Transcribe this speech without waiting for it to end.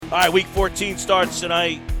All right, Week 14 starts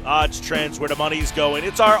tonight. Odds, trends, where the money's going.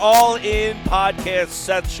 It's our all-in podcast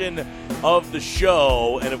section of the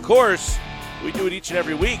show. And, of course, we do it each and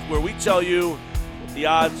every week where we tell you the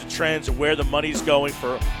odds, the trends, and where the money's going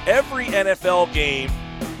for every NFL game.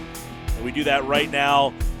 And we do that right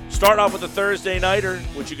now. Start off with a Thursday nighter,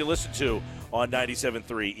 which you can listen to on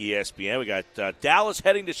 97.3 ESPN. We got Dallas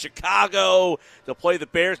heading to Chicago to play the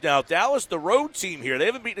Bears. Now, Dallas, the road team here, they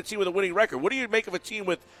haven't beaten a team with a winning record. What do you make of a team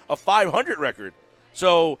with a 500 record?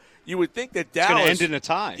 So you would think that Dallas – it's going to end in a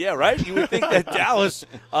tie. Yeah, right? You would think that Dallas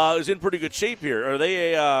is in pretty good shape here. Are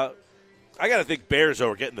they I got to think Bears, though,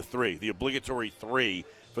 are getting the 3, the obligatory 3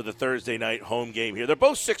 for the Thursday night home game here. They're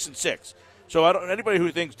both 6-6. So anybody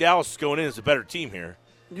who thinks Dallas is going in is a better team here.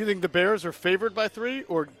 You think the Bears are favored by 3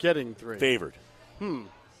 or getting 3? Favored.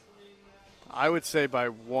 I would say by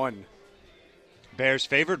 1. Bears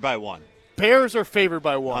favored by 1. Bears are favored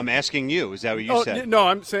by 1. I'm asking you. Is that what you said? No,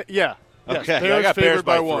 I'm saying, yeah. Yes, Okay. Bears I got favored Bears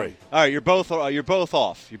by 1. 3. All right, you're both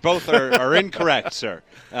off. You both are incorrect, sir.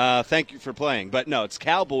 Thank you for playing. But, no, it's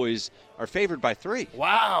Cowboys are favored by 3.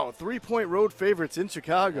 Wow, 3-point road favorites in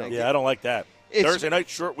Chicago. Yeah, I don't like that. Thursday night,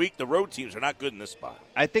 short week, the road teams are not good in this spot.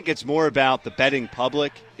 I think it's more about the betting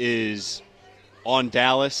public is on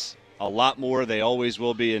Dallas a lot more. They always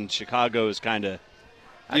will be, and Chicago is kind of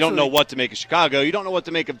 – you don't know what to make of Chicago. You don't know what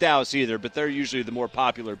to make of Dallas either, but they're usually the more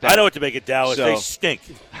popular bet. I know what to make of Dallas. So, they stink.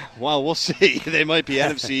 Well, we'll see. They might be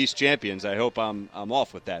NFC East champions. I hope I'm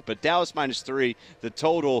off with that. But Dallas -3, the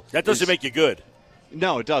total – That doesn't make you good.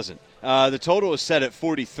 No, it doesn't. The total is set at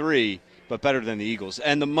 43, but better than the Eagles.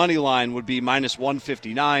 And the money line would be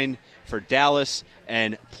 -159 for Dallas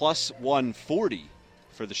and +140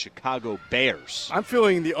 for the Chicago Bears. I'm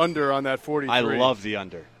feeling the under on that 43. I love the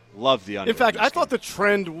under. Love the under. In fact, I thought the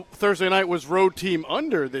trend Thursday night was road team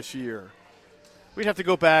under this year. We'd have to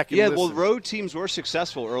go back and listen. Well, road teams were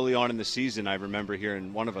successful early on in the season. I remember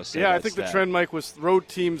hearing one of us say I think the trend, Mike, was road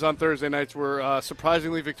teams on Thursday nights were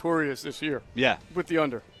surprisingly victorious this year. Yeah. With the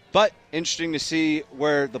under. But interesting to see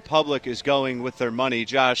where the public is going with their money.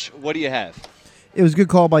 Josh, what do you have? It was a good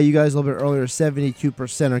call by you guys a little bit earlier.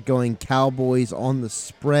 72% are going Cowboys on the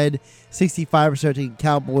spread. 65% are taking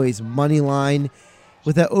Cowboys money line.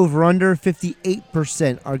 With that over-under,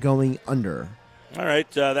 58% are going under. All right,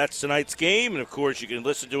 that's tonight's game, and, of course, you can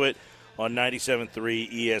listen to it on 97.3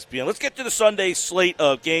 ESPN. Let's get to the Sunday slate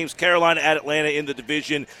of games. Carolina at Atlanta in the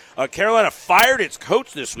division. Carolina fired its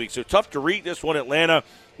coach this week, so tough to read this one. Atlanta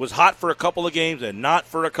was hot for a couple of games and not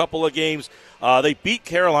for a couple of games. They beat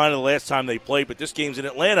Carolina the last time they played, but this game's in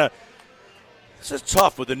Atlanta. This is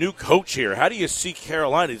tough with the new coach here. How do you see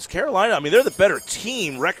Carolina? Is Carolina, I mean, they're the better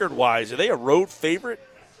team record-wise. Are they a road favorite?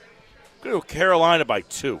 I'm going to go Carolina by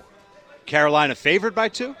 2. Carolina favored by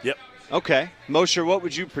 2? Yep. Okay. Mosher, what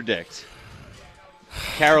would you predict?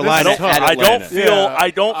 Carolina at Atlanta. I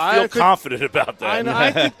don't feel confident about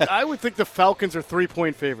that. I would think the Falcons are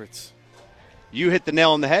 3-point favorites. You hit the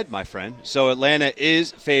nail on the head, my friend. So Atlanta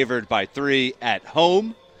is favored by 3 at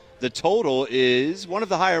home. The total is one of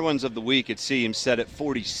the higher ones of the week, it seems, set at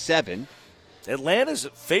 47. Atlanta's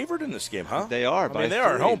favored in this game, huh? They are. I mean, they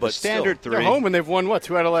are at home, but standard still. 3. They're home, and they've won, 2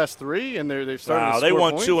 out of the last 3, and they've started to score they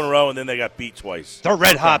won points? 2 in a row, and then they got beat twice. They're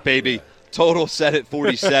red hot, baby. Total set at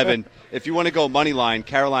 47. If you want to go money line,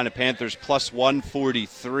 Carolina Panthers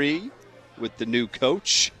 +143 with the new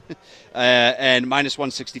coach, and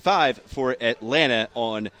 -165 for Atlanta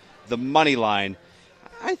on the money line.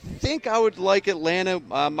 I think I would like Atlanta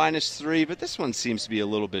 -3, but this one seems to be a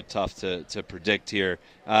little bit tough to predict here.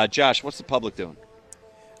 Josh, what's the public doing?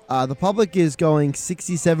 The public is going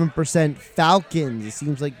 67% Falcons. It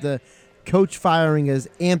seems like the coach firing has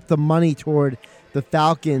amped the money toward the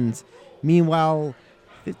Falcons. Meanwhile,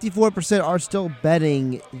 54% are still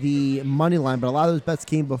betting the money line, but a lot of those bets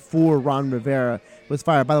came before Ron Rivera was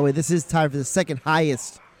fired. By the way, this is tied for the second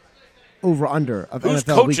highest over-under of Who's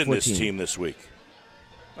NFL Week 14. coaching this team this week?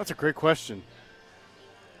 That's a great question.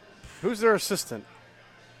 Who's their assistant?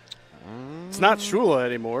 It's not Shula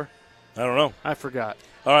anymore. I don't know. I forgot.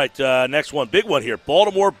 All right, next one. Big one here.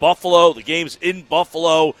 Baltimore, Buffalo. The game's in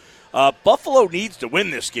Buffalo. Buffalo needs to win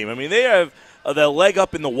this game. I mean, they have the leg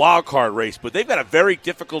up in the wild card race, but they've got a very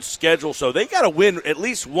difficult schedule, so they got to win at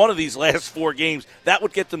least one of these last 4 games. That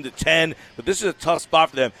would get them to 10, but this is a tough spot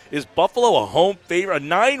for them. Is Buffalo a home favorite, a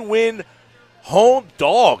 9-win home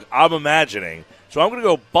dog, I'm imagining? So I'm going to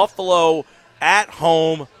go Buffalo at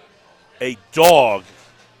home, a dog.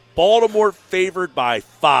 Baltimore favored by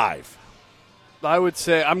 5. I would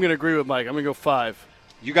say I'm going to agree with Mike. I'm going to go 5.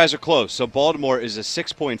 You guys are close. So Baltimore is a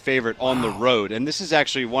 6-point favorite on the road, and this is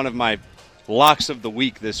actually one of my locks of the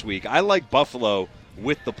week this week. I like Buffalo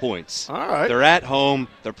with the points. All right. They're at home.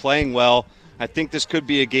 They're playing well. I think this could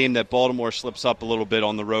be a game that Baltimore slips up a little bit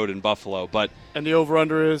on the road in Buffalo. And the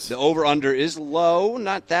over-under is? The over-under is low.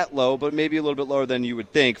 Not that low, but maybe a little bit lower than you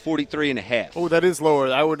would think. 43.5. Oh, that is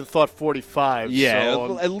lower. I would have thought 45. Yeah,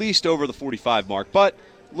 so, at least over the 45 mark. But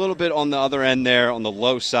a little bit on the other end there, on the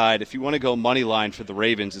low side. If you want to go money line for the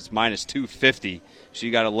Ravens, it's minus 250. So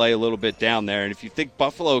you got to lay a little bit down there. And if you think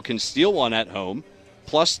Buffalo can steal one at home,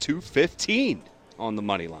 plus 215 on the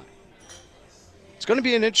money line. It's going to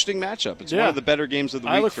be an interesting matchup. It's one of the better games of the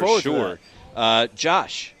week for sure.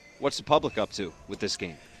 Josh, what's the public up to with this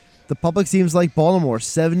game? The public seems like Baltimore.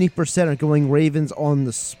 70% are going Ravens on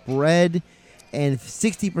the spread, and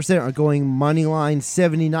 60% are going money line.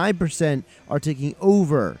 79% are taking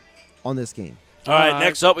over on this game. All right,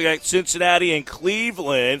 next up we got Cincinnati and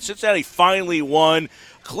Cleveland. Cincinnati finally won.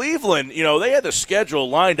 Cleveland, they had the schedule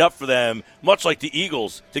lined up for them, much like the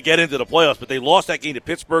Eagles, to get into the playoffs, but they lost that game to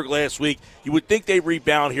Pittsburgh last week. You would think they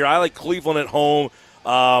rebound here. I like Cleveland at home.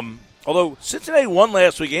 Although Cincinnati won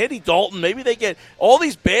last week. Andy Dalton, maybe they get all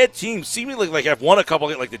these bad teams seemingly like have won a couple.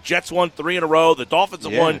 Like the Jets won 3 in a row. The Dolphins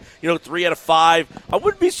have won, 3 out of 5. I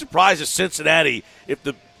wouldn't be surprised if Cincinnati, if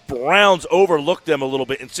the Browns overlooked them a little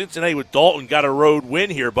bit, and Cincinnati with Dalton got a road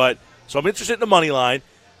win here. So I'm interested in the money line.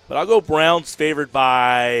 But I'll go Browns favored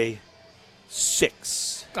by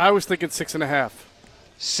 6. I was thinking 6.5.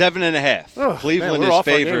 7.5. Oh, Cleveland man, is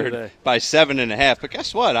favored by 7.5. But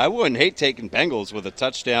guess what? I wouldn't hate taking Bengals with a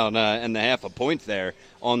touchdown and a half a point there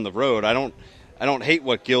on the road. I don't hate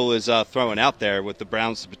what Gill is throwing out there with the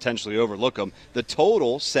Browns to potentially overlook them. The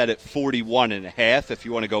total set at 41.5. If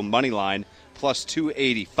you want to go money line, plus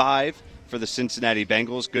 285 for the Cincinnati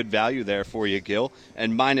Bengals. Good value there for you, Gill.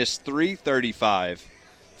 And minus 335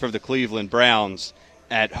 for the Cleveland Browns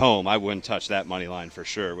at home. I wouldn't touch that money line for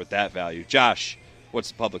sure with that value. Josh, what's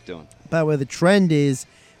the public doing? By the way, the trend is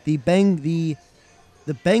the Bengals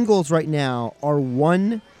right now are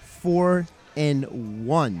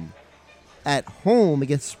 1-4-1 at home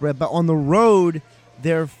against the spread, but on the road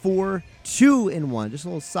they're 4-2-1. Just a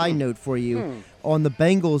little side note for you on the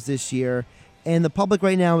Bengals this year. And the public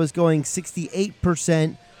right now is going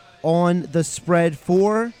 68% on the spread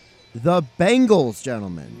for the Bengals,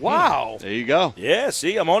 gentlemen. Wow. There you go. Yeah,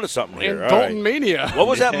 see, I'm on to something here. And Dalton Mania. What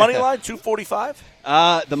was that money line, 245?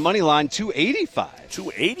 The money line, 285.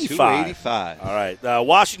 285. All right.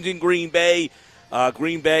 Washington, Green Bay.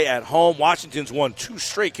 Green Bay at home. Washington's won 2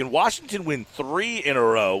 straight. Can Washington win 3 in a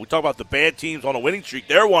row? We talk about the bad teams on a winning streak.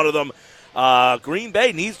 They're one of them. Green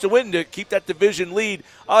Bay needs to win to keep that division lead.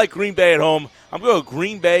 I like Green Bay at home. I'm going to go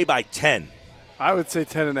Green Bay by 10. I would say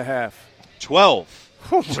 10.5. 12.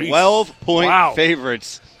 12-point Wow.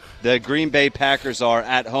 favorites. The Green Bay Packers are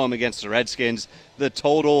at home against the Redskins. The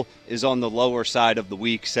total is on the lower side of the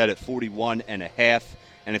week, set at 41.5.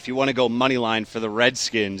 And if you want to go money line for the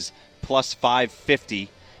Redskins, plus 550.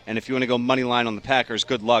 And if you want to go money line on the Packers,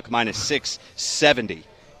 good luck, minus 670.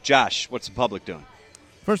 Josh, what's the public doing?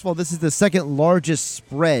 First of all, this is the second largest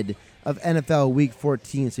spread of NFL Week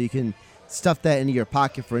 14, so you can stuff that into your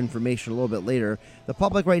pocket for information a little bit later. The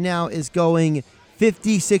public right now is going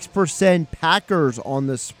 56% Packers on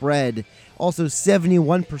the spread, also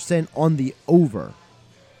 71% on the over.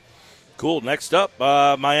 Cool. Next up,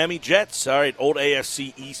 Miami Jets. All right, old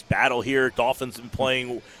AFC East battle here. Dolphins have been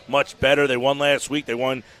playing much better. They won last week. They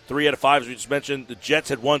won 3 out of 5, as we just mentioned. The Jets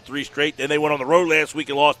had won 3 straight. Then they went on the road last week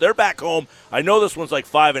and lost. They're back home. I know this one's like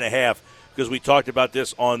 5.5 because we talked about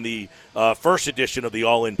this on the first edition of the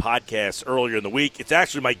All In podcast earlier in the week. It's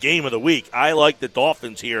actually my game of the week. I like the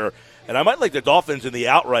Dolphins here, and I might like the Dolphins in the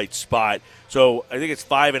outright spot. So I think it's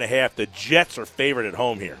 5.5. The Jets are favored at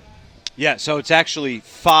home here. Yeah, so it's actually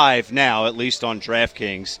 5 now, at least on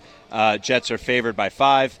DraftKings. Jets are favored by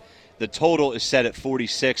 5. The total is set at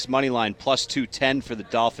 46. Money line plus 210 for the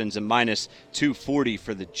Dolphins and minus 240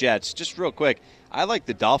 for the Jets. Just real quick, I like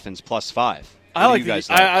the Dolphins plus 5. I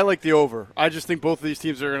like the over. I just think both of these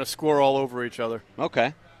teams are going to score all over each other.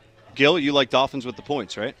 Okay. Gil, you like Dolphins with the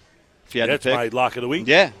points, right? If you had That's to pick. my lock of the week.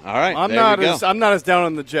 Yeah, all right. I'm not as down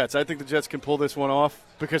on the Jets. I think the Jets can pull this one off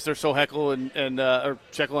because they're so Jekyll and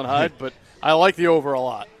Hyde, but I like the over a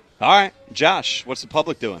lot. All right. Josh, what's the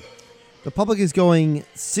public doing? The public is going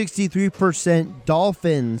 63%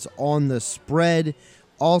 Dolphins on the spread.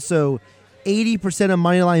 Also, 80% of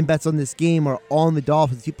moneyline bets on this game are on the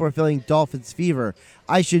Dolphins. People are feeling Dolphins fever.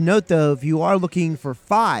 I should note, though, if you are looking for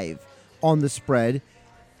 5 on the spread,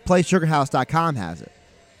 PlaySugarHouse.com has it.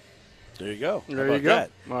 There you go. There you go.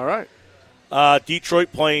 That? All right.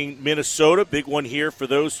 Detroit playing Minnesota. Big one here for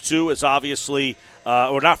those two is obviously,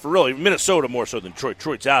 or not for really, Minnesota more so than Detroit.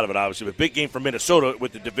 Detroit's out of it, obviously, but big game for Minnesota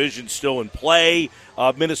with the division still in play.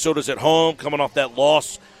 Minnesota's at home, coming off that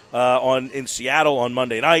loss in Seattle on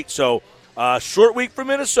Monday night. So, short week for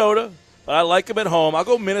Minnesota, but I like them at home. I'll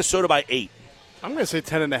go Minnesota by 8. I'm going to say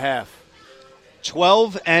 10.5.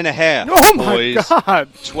 12.5. Oh, my boys.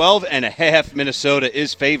 God. 12.5. Minnesota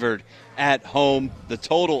is favored at home. The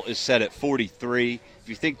total is set at 43. If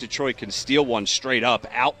you think Detroit can steal one straight up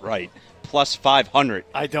outright, plus 500.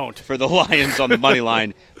 I don't. For the Lions on the money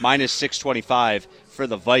line, minus 625 for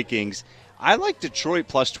the Vikings. I like Detroit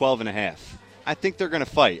plus 12.5. I think they're going to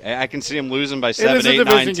fight. I can see them losing by 7, 8,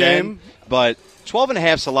 9, 10. But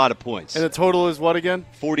 12.5 is a lot of points. And the total is what again?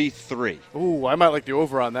 43. Ooh, I might like the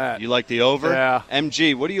over on that. You like the over? Yeah.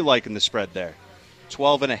 MG, what do you like in the spread there?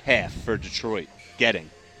 12.5 for Detroit.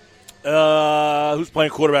 Getting. Who's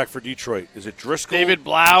playing quarterback for Detroit? Is it Driscoll? David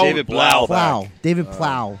Blau. David Blau. Plow. David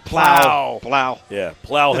Plow. Plow. Yeah,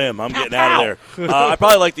 plow him. I'm getting out of there. I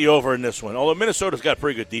probably like the over in this one, although Minnesota's got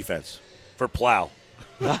pretty good defense for Plow.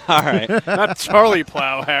 All right. Not Charlie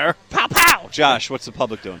Plow hair. Pow, pow. Josh, what's the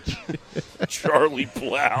public doing? Charlie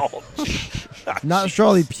Plow. Not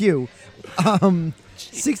Charlie Pugh.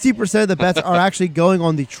 60% of the bets are actually going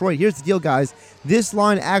on Detroit. Here's the deal, guys. This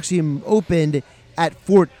line actually opened at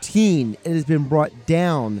 14. It has been brought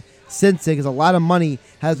down since then because a lot of money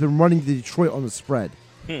has been running to Detroit on the spread.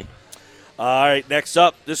 All right, next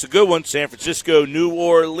up, this is a good one. San Francisco, New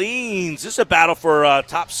Orleans. This is a battle for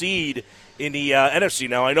top seed in the NFC.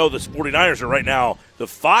 Now, I know the 49ers are right now the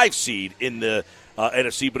 5 seed in the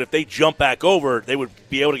NFC, but if they jump back over, they would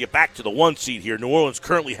be able to get back to the 1 seed here. New Orleans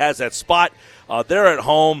currently has that spot. They're at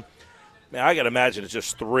home. Man, I got to imagine it's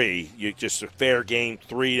just 3. Just a fair game,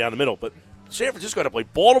 3 down the middle. But San Francisco had to play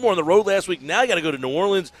Baltimore on the road last week. Now you got to go to New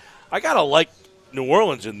Orleans. I got to like New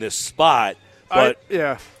Orleans in this spot. But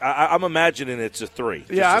I'm imagining it's a 3.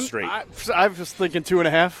 Yeah, just a straight. I'm just thinking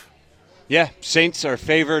 2.5. Yeah, Saints are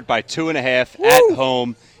favored by 2.5 at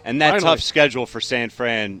home. And that Finally. tough schedule for San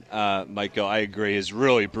Fran, Michael, I agree, is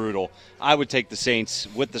really brutal. I would take the Saints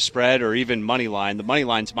with the spread or even money line. The money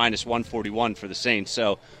line's minus 141 for the Saints,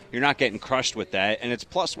 so you're not getting crushed with that. And it's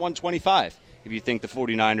plus 125 if you think the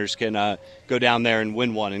 49ers can go down there and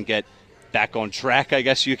win one and get back on track, I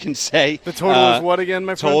guess you can say. The total is what again,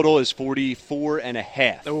 my friend? Total is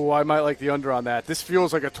 44.5. Oh, I might like the under on that. This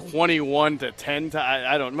feels like a 21-10.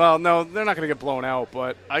 I don't. Well, no, they're not going to get blown out,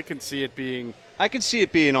 but I can see it being. I can see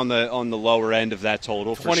it being on the lower end of that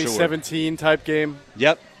total for sure. 2017 type game.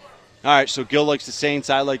 Yep. All right, so Gil likes the Saints.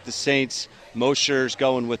 I like the Saints. Mosher's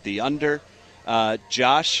going with the under.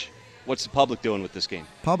 Josh, what's the public doing with this game?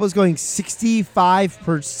 Public's going 65%,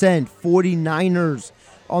 49ers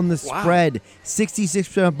on the spread.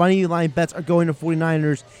 66% of money line bets are going to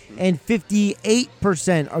 49ers, and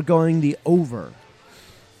 58% are going the over.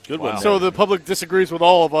 Good one. So the public disagrees with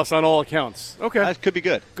all of us on all accounts. Okay. That could be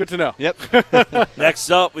good. Good to know. Yep. Next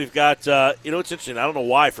up, we've got, it's interesting. I don't know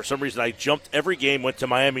why. For some reason, I jumped every game, went to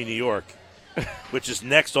Miami, New York, which is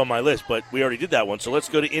next on my list, but we already did that one. So let's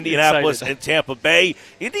go to Indianapolis and Tampa Bay.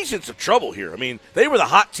 Indy's in some trouble here. I mean, they were the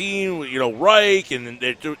hot team, Reich, and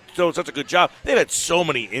they're doing such a good job. They've had so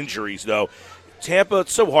many injuries, though. Tampa,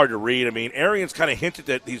 it's so hard to read. I mean, Arians kind of hinted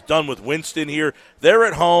that he's done with Winston here. They're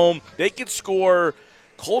at home. They can score.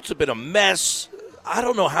 Colts have been a mess. I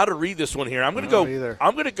don't know how to read this one here. I'm going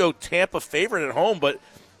to go Tampa favorite at home, but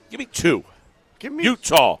give me 2. Give me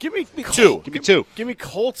Utah. Give me 2. Give me 2. Give me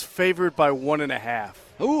Colts favored by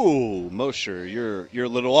 1.5. Ooh, Mosher, you're a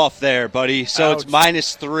little off there, buddy. So Ouch. it's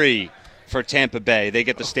minus 3 for Tampa Bay. They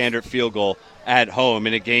get the standard field goal at home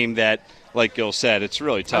in a game that, like Gil said, it's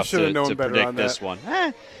really tough should've to known better predict on this that. one.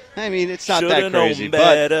 I mean, it's not Shoulda that crazy, known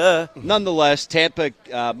better. but nonetheless, Tampa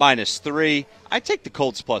minus 3. I take the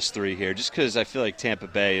Colts plus 3 here just because I feel like Tampa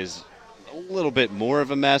Bay is a little bit more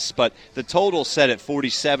of a mess, but the total set at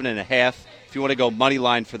 47.5. If you want to go money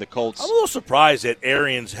line for the Colts. I'm a little surprised that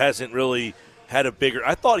Arians hasn't really had a bigger –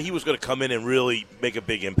 I thought he was going to come in and really make a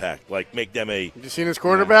big impact, like make them a Have you seen his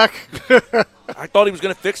quarterback? I thought he was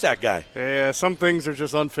going to fix that guy. Yeah, some things are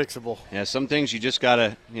just unfixable. Yeah, some things you just got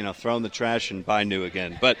to, throw in the trash and buy new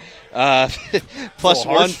again. But plus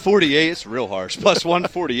 148, it's real harsh. Plus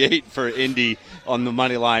 148 for Indy on the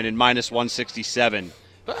money line and minus 167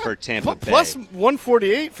 for Tampa Bay. Plus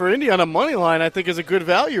 148 for Indy on a money line, I think, is a good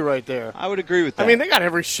value right there. I would agree with that. I mean, they got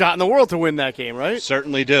every shot in the world to win that game, right?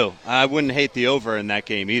 Certainly do. I wouldn't hate the over in that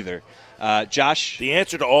game either. Josh? The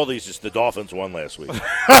answer to all these is the Dolphins won last week.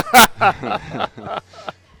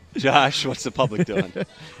 Josh, what's the public doing?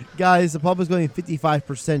 Guys, the public's going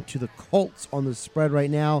 55% to the Colts on the spread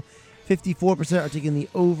right now. 54% are taking the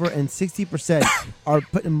over, and 60% are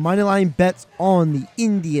putting moneyline bets on the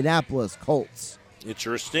Indianapolis Colts.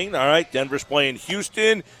 Interesting. All right, Denver's playing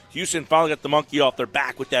Houston. Houston finally got the monkey off their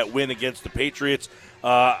back with that win against the Patriots.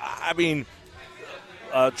 Drew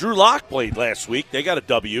Lock played last week. They got a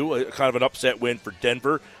W, kind of an upset win for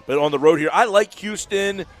Denver. But on the road here, I like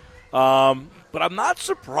Houston, but I'm not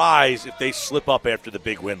surprised if they slip up after the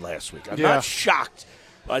big win last week. I'm not shocked.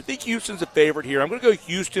 But I think Houston's a favorite here. I'm going to go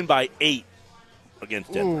Houston by 8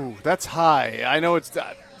 against Denver. Ooh, that's high. I know it's the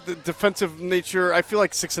defensive nature. I feel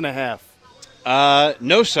like 6.5.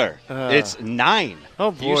 No, sir. It's 9.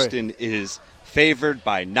 Oh, boy. Houston is favored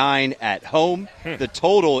by 9 at home. The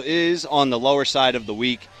total is on the lower side of the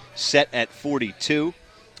week, set at 42.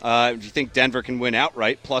 If you think Denver can win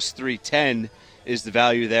outright, plus 310 is the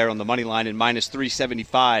value there on the money line, and minus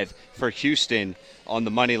 375 for Houston on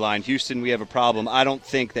the money line. Houston, we have a problem. I don't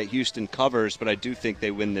think that Houston covers, but I do think they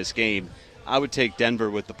win this game. I would take Denver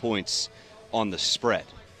with the points on the spread.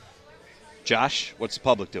 Josh, what's the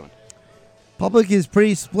public doing? Public is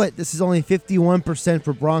pretty split. This is only 51%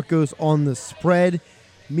 for Broncos on the spread.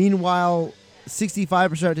 Meanwhile,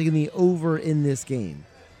 65% are taking the over in this game.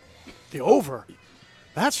 The over?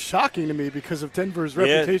 That's shocking to me because of Denver's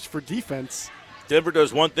reputation for defense. Denver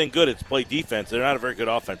does one thing good. It's play defense. They're not a very good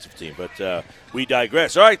offensive team, but we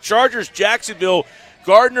digress. All right, Chargers, Jacksonville.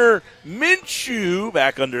 Gardner Minshew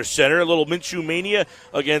back under center. A little Minshew mania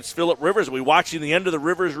against Phillip Rivers. We watching the end of the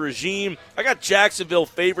Rivers regime. I got Jacksonville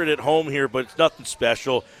favorite at home here, but it's nothing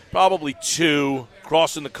special. Probably 2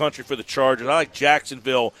 crossing the country for the Chargers. I like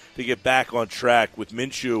Jacksonville to get back on track with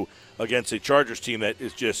Minshew against a Chargers team that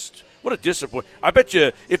is just – what a disappointment. I bet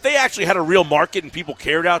you if they actually had a real market and people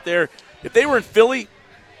cared out there, if they were in Philly,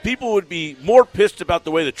 people would be more pissed about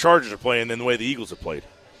the way the Chargers are playing than the way the Eagles have played.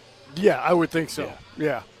 Yeah, I would think so.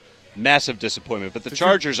 Yeah. Massive disappointment. But the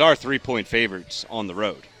Chargers are 3-point favorites on the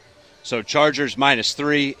road. So Chargers minus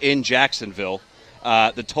 3 in Jacksonville.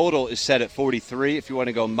 The total is set at 43. If you want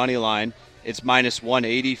to go money line, it's minus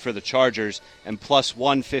 180 for the Chargers and plus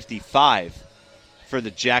 155 for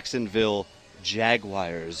the Jacksonville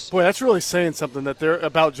Jaguars. Boy, that's really saying something that they're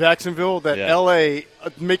about Jacksonville, that L.A.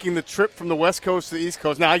 Making the trip from the West Coast to the East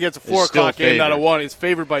Coast. Now I get a 4 o'clock game, not a 1. It's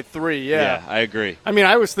favored by 3, Yeah, I agree. I mean,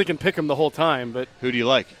 I was thinking pick 'em the whole time, but Who do you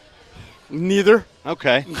like? neither.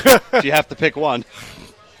 Okay. You have to pick one.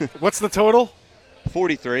 What's the total?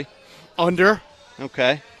 43. Under.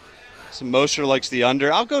 Okay. So Mosher likes the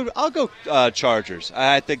under. I'll go Chargers.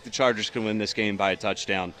 I think the Chargers can win this game by a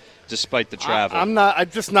touchdown, despite the travel. I'm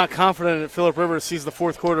just not confident that Phillip Rivers sees the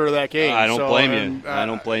fourth quarter of that game. I don't blame you. I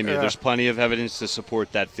don't blame you. There's plenty of evidence to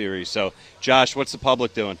support that theory. So, Josh, what's the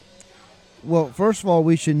public doing? Well, first of all,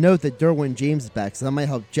 we should note that Derwin James is back, so that might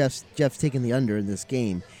help Jeff's taking the under in this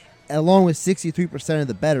game. Along with 63% of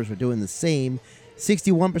the bettors are doing the same.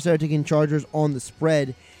 61% are taking Chargers on the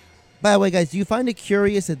spread. By the way, guys, do you find it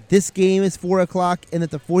curious that this game is 4 o'clock and that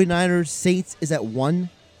the 49ers Saints is at 1?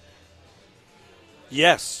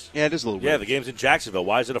 Yes. Yeah, it is a little weird. Yeah, the game's in Jacksonville.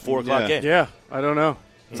 Why is it a 4 o'clock game? Yeah, I don't know.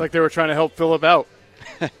 It's like they were trying to help Phillip out.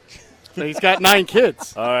 He's got 9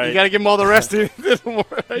 kids. All right. You got to give him all the rest.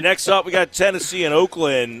 Next up, we got Tennessee and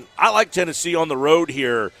Oakland. I like Tennessee on the road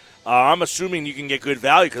here. I'm assuming you can get good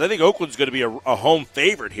value because I think Oakland's going to be a home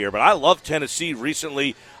favorite here. But I love Tennessee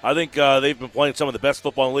recently. I think they've been playing some of the best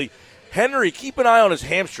football in the league. Henry, keep an eye on his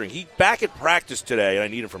hamstring. He's back at practice today, and I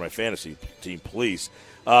need him for my fantasy team, please.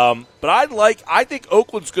 But I think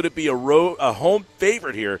Oakland's going to be a home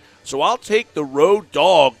favorite here. So I'll take the road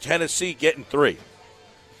dog, Tennessee, getting 3.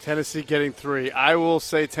 Tennessee getting 3. I will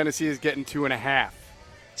say Tennessee is getting 2.5.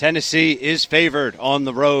 Tennessee is favored on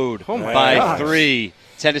the road my gosh. 3.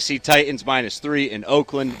 Tennessee Titans minus 3 in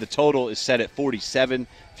Oakland. The total is set at 47.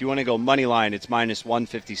 If you want to go money line, it's minus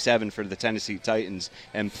 157 for the Tennessee Titans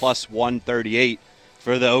and plus 138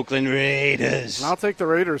 for the Oakland Raiders. I'll take the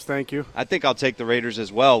Raiders, thank you. I think I'll take the Raiders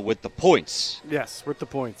as well with the points. Yes, with the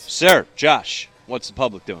points. Sir, Josh, what's the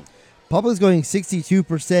public doing? Public's going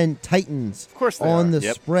 62% Titans Of course they on are.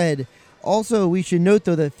 the spread. Also, we should note,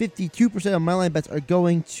 though, that 52% of moneyline bets are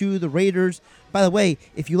going to the Raiders. By the way,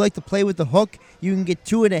 if you like to play with the hook, you can get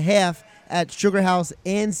 2.5 at Sugar House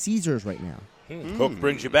and Caesars right now. Hook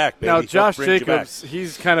brings you back, baby. Now, Josh Hook brings you back. Jacobs,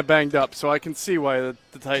 he's kind of banged up, so I can see why the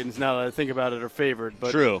Titans, now that I think about it, are favored.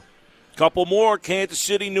 But True. Couple more, Kansas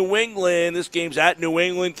City, New England. This game's at New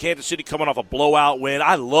England. Kansas City coming off a blowout win.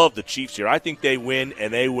 I love the Chiefs here. I think they win,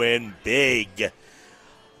 and they win big.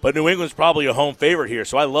 But New England's probably a home favorite here,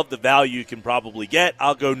 so I love the value you can probably get.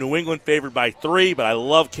 I'll go New England favored by 3, but I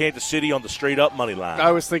love Kansas City on the straight-up money line.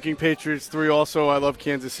 I was thinking Patriots 3 also. I love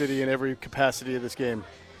Kansas City in every capacity of this game.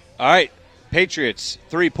 All right. Patriots,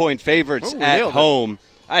 3-point favorites Ooh, at nailed it. home.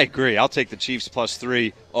 I agree. I'll take the Chiefs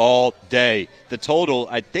 +3 all day. The total,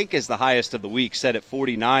 I think, is the highest of the week, set at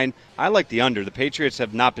 49. I like the under. The Patriots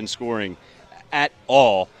have not been scoring at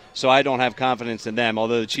all, so I don't have confidence in them,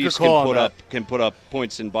 although the Chiefs can put up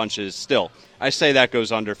points in bunches still. I say that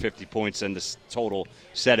goes under 50 points, and the total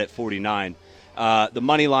set at 49. The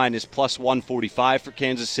money line is +145 for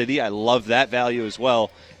Kansas City. I love that value as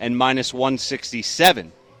well, and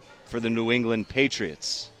 -167 for the New England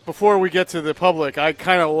Patriots. Before we get to the public, I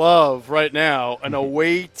kind of love right now an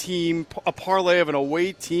away team, a parlay of an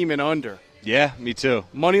away team and under. Yeah, me too.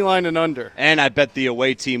 Money line and under. And I bet the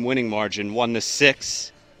away team winning margin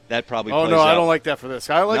 1-6. That probably plays no, out. I don't like that for this.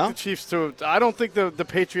 I like No? the Chiefs too. I don't think the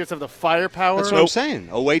Patriots have the firepower. That's what I'm saying.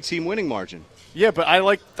 Away team winning margin. Yeah, but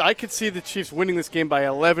I could see the Chiefs winning this game by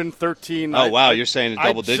 11, 13. Oh, wow, you're saying a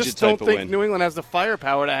double-digit type of I just don't think win. New England has the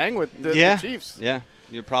firepower to hang with the Chiefs. Yeah,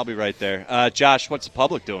 you're probably right there. Josh, what's the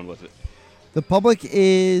public doing with it? The public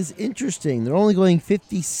is interesting. They're only going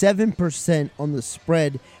 57% on the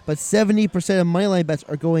spread, but 70% of moneyline bets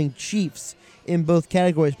are going Chiefs in both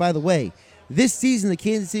categories. By the way, this season the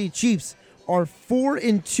Kansas City Chiefs are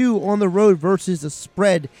 4-2 on the road versus the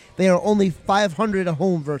spread. They are only 500 at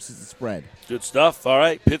home versus the spread. Good stuff. All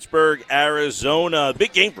right, Pittsburgh, Arizona.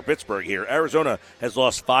 Big game for Pittsburgh here. Arizona has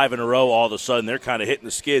lost 5 in a row. All of a sudden, they're kind of hitting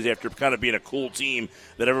the skids after kind of being a cool team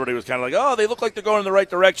that everybody was kind of like, oh, they look like they're going in the right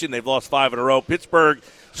direction. They've lost 5 in a row. Pittsburgh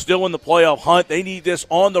still in the playoff hunt. They need this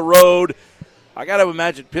on the road. I got to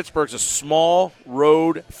imagine Pittsburgh's a small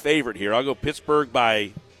road favorite here. I'll go Pittsburgh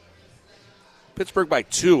by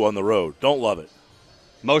 2 on the road. Don't love it.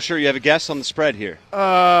 Mosher, you have a guess on the spread here?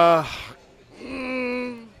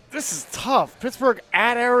 This is tough. Pittsburgh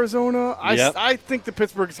at Arizona. Yep. I think the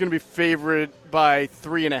Pittsburgh is going to be favored by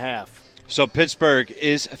 3.5. So Pittsburgh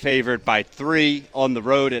is favored by 3 on the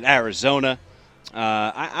road at Arizona.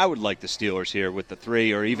 I would like the Steelers here with the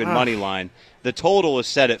 3 or even money line. The total is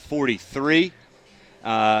set at 43,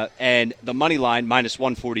 and the money line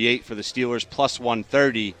 -148 for the Steelers,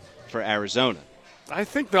 +130 for Arizona. I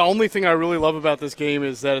think the only thing I really love about this game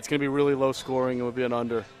is that it's going to be really low scoring. It would be an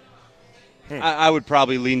under. I would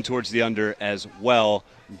probably lean towards the under as well.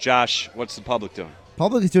 Josh, what's the public doing?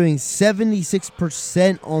 Public is doing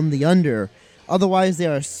 76% on the under. Otherwise, they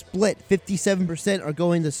are split. 57% are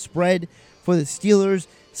going the spread for the Steelers.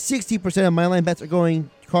 60% of moneyline bets are going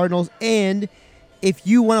Cardinals. And if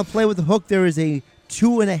you want to play with the hook, there is a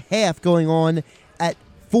 2.5 going on at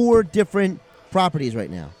 4 different properties right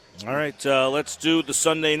now. All right, let's do the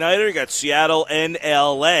Sunday nighter. You got Seattle and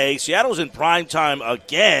L.A. Seattle's in prime time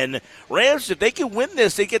again. Rams, if they can win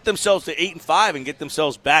this, they get themselves to 8-5 and get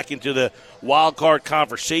themselves back into the wild card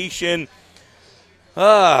conversation.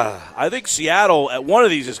 I think Seattle at one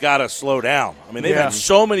of these has got to slow down. I mean, they've had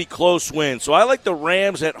so many close wins. So I like the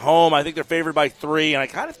Rams at home. I think they're favored by 3, and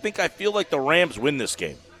I feel like the Rams win this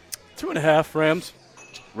game. 2.5 Rams.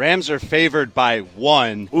 Rams are favored by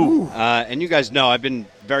 1. Ooh. And you guys know I've been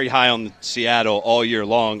very high on Seattle all year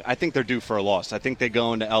long. I think they're due for a loss. I think they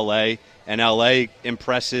go into L.A., and L.A.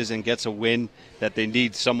 impresses and gets a win that they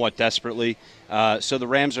need somewhat desperately. So the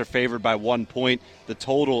Rams are favored by 1 point. The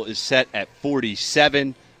total is set at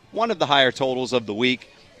 47, one of the higher totals of the week.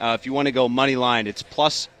 If you want to go money line, it's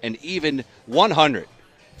plus and even 100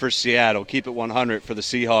 for Seattle. Keep it 100 for the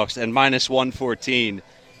Seahawks, and -114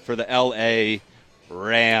 for the L.A.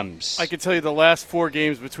 Rams. I can tell you the last 4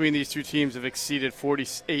 games between these two teams have exceeded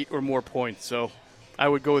 48 or more points, so I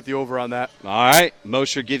would go with the over on that. All right.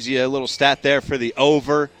 Mosher gives you a little stat there for the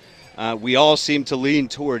over. We all seem to lean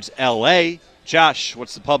towards L.A. Josh,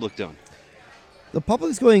 what's the public doing? The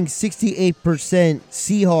public is going 68%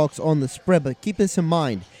 Seahawks on the spread, but keep this in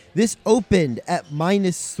mind. This opened at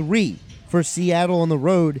 -3 for Seattle on the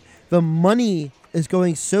road. The money is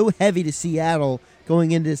going so heavy to Seattle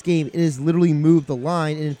going into this game, it has literally moved the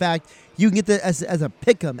line. And in fact, you can get that as a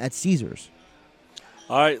pick-em at Caesars.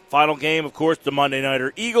 All right, final game, of course, the Monday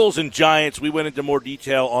Nighter. Eagles and Giants. We went into more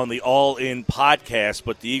detail on the All-In podcast,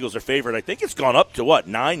 but the Eagles are favored. I think it's gone up to,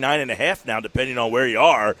 9.5 now, depending on where you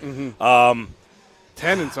are.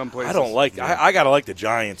 10 in some places. I don't like I got to like the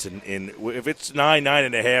Giants. If it's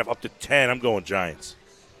 9.5, up to 10, I'm going Giants.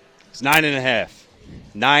 It's 9.5.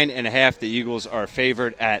 9.5, the Eagles are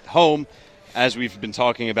favored at home. As we've been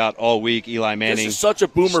talking about all week, Eli Manning. This is such a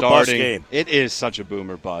boomer-bust game. It is such a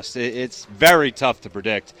boomer-bust. It's very tough to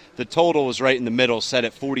predict. The total is right in the middle, set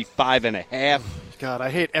at 45.5. God, I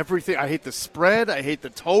hate everything. I hate the spread. I hate the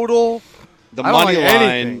total. The money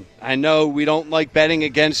line, I know we don't like betting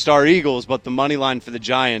against our Eagles, but the money line for the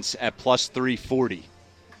Giants at +340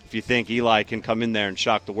 if you think Eli can come in there and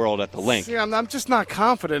shock the world at the link. See, I'm just not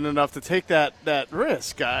confident enough to take that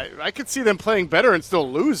risk. I could see them playing better and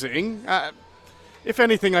still losing. If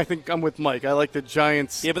anything, I think I'm with Mike. I like the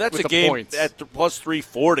Giants. Yeah, but that's with a the game points. at plus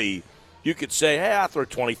 340. You could say, hey, I'll throw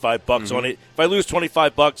 $25 on it. If I lose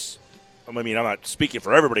 $25, I mean, I'm not speaking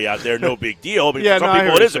for everybody out there. No big deal. I mean, for some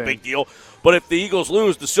people, it is a big deal. But if the Eagles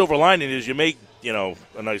lose, the silver lining is you make, a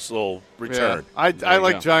nice little return. Yeah, I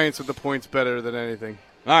like Giants with the points better than anything.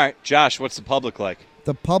 All right, Josh, what's the public like?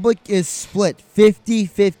 The public is split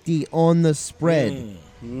 50-50 on the spread.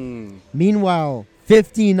 Meanwhile,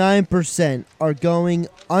 59% are going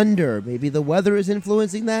under. Maybe the weather is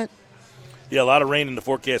influencing that? Yeah, a lot of rain in the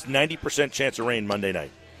forecast. 90% chance of rain Monday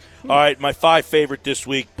night. All right, my 5 favorite this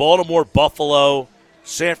week: Baltimore, Buffalo,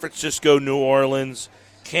 San Francisco, New Orleans,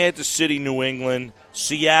 Kansas City, New England,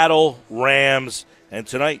 Seattle, Rams, and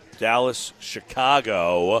tonight, Dallas,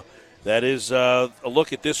 Chicago. That is a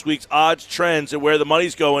look at this week's odds, trends, and where the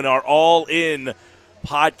money's going. Our all-in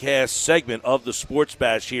podcast segment of the Sports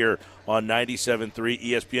Bash here on 97.3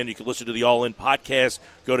 ESPN. You can listen to the All In podcast.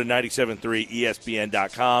 Go to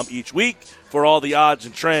 97.3ESPN.com each week for all the odds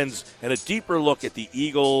and trends and a deeper look at the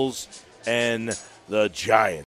Eagles and the Giants.